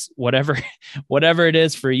business, whatever it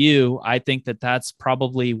is for you, I think that that's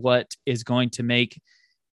probably what is going to make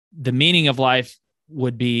the meaning of life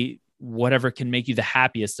would be whatever can make you the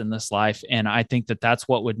happiest in this life. And I think that that's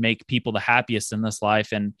what would make people the happiest in this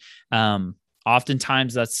life. And,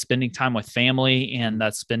 oftentimes that's spending time with family, and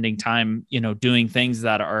that's spending time, doing things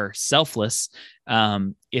that are selfless,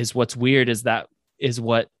 is what's weird is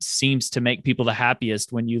what seems to make people the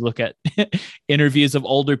happiest when you look at interviews of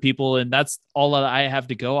older people. And that's all that I have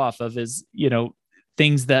to go off of is,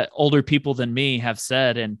 things that older people than me have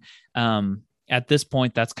said. And, at this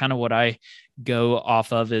point, that's kind of what I go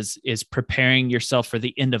off of is preparing yourself for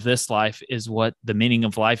the end of this life is what the meaning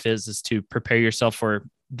of life is to prepare yourself for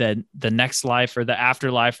the next life or the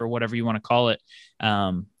afterlife or whatever you want to call it,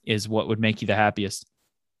 is what would make you the happiest.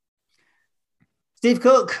 Steve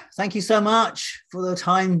Cook, thank you so much for the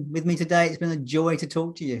time with me today. It's been a joy to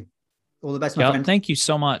talk to you. All the best, my friend. Thank you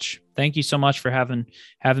so much. Thank you so much for having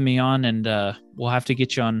me on, and we'll have to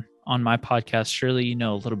get you on my podcast. Surely you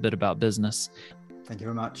know a little bit about business. Thank you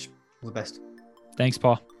very much. All the best. Thanks,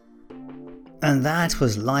 Paul. And that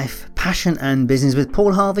was Life, Passion and Business with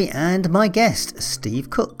Paul Harvey and my guest,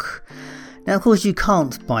 Steve Cook. Now, of course, you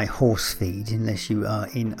can't buy horse feed unless you are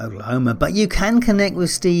in Oklahoma, but you can connect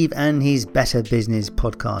with Steve and his Better Business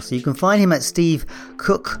podcast. So you can find him at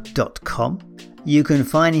stevecook.com. You can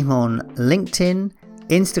find him on LinkedIn,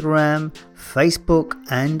 Instagram, Facebook,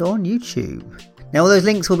 and on YouTube. Now, all those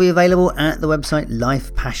links will be available at the website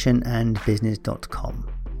lifepassionandbusiness.com.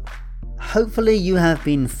 Hopefully you have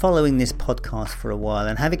been following this podcast for a while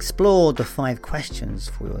and have explored the 5 questions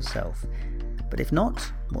for yourself. But if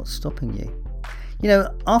not, what's stopping you? You know,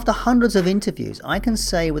 after hundreds of interviews, I can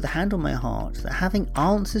say with a hand on my heart that having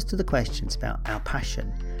answers to the questions about our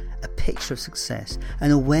passion, a picture of success,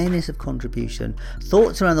 an awareness of contribution,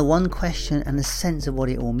 thoughts around the one question and a sense of what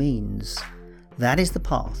it all means, that is the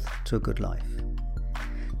path to a good life.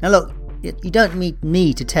 Now look, you don't need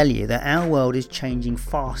me to tell you that our world is changing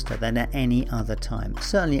faster than at any other time,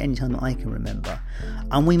 certainly any time that I can remember,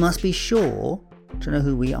 and we must be sure to know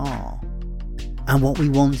who we are and what we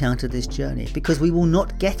want out of this journey, because we will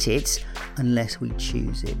not get it unless we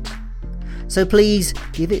choose it. So please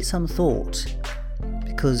give it some thought,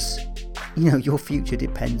 because your future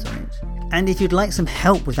depends on it. And if you'd like some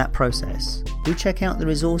help with that process, do check out the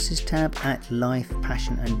resources tab at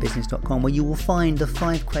lifepassionandbusiness.com, where you will find the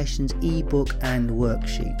 5 questions ebook and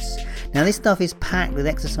worksheets. Now, this stuff is packed with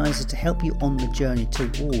exercises to help you on the journey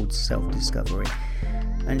towards self-discovery,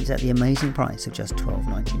 and it's at the amazing price of just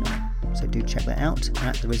 $12.99. So do check that out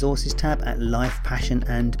at the resources tab at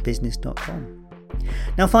lifepassionandbusiness.com.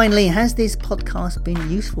 Now finally, has this podcast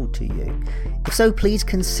been useful to you? If so, please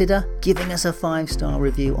consider giving us a 5-star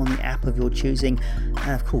review on the app of your choosing,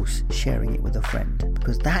 and of course sharing it with a friend,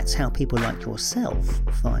 because that's how people like yourself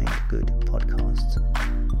find good podcasts.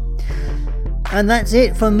 And that's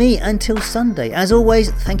it from me until Sunday. As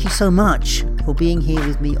always, thank you so much for being here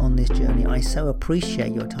with me on this journey. I so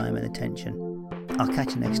appreciate your time and attention. I'll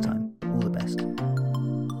catch you next time. All the best.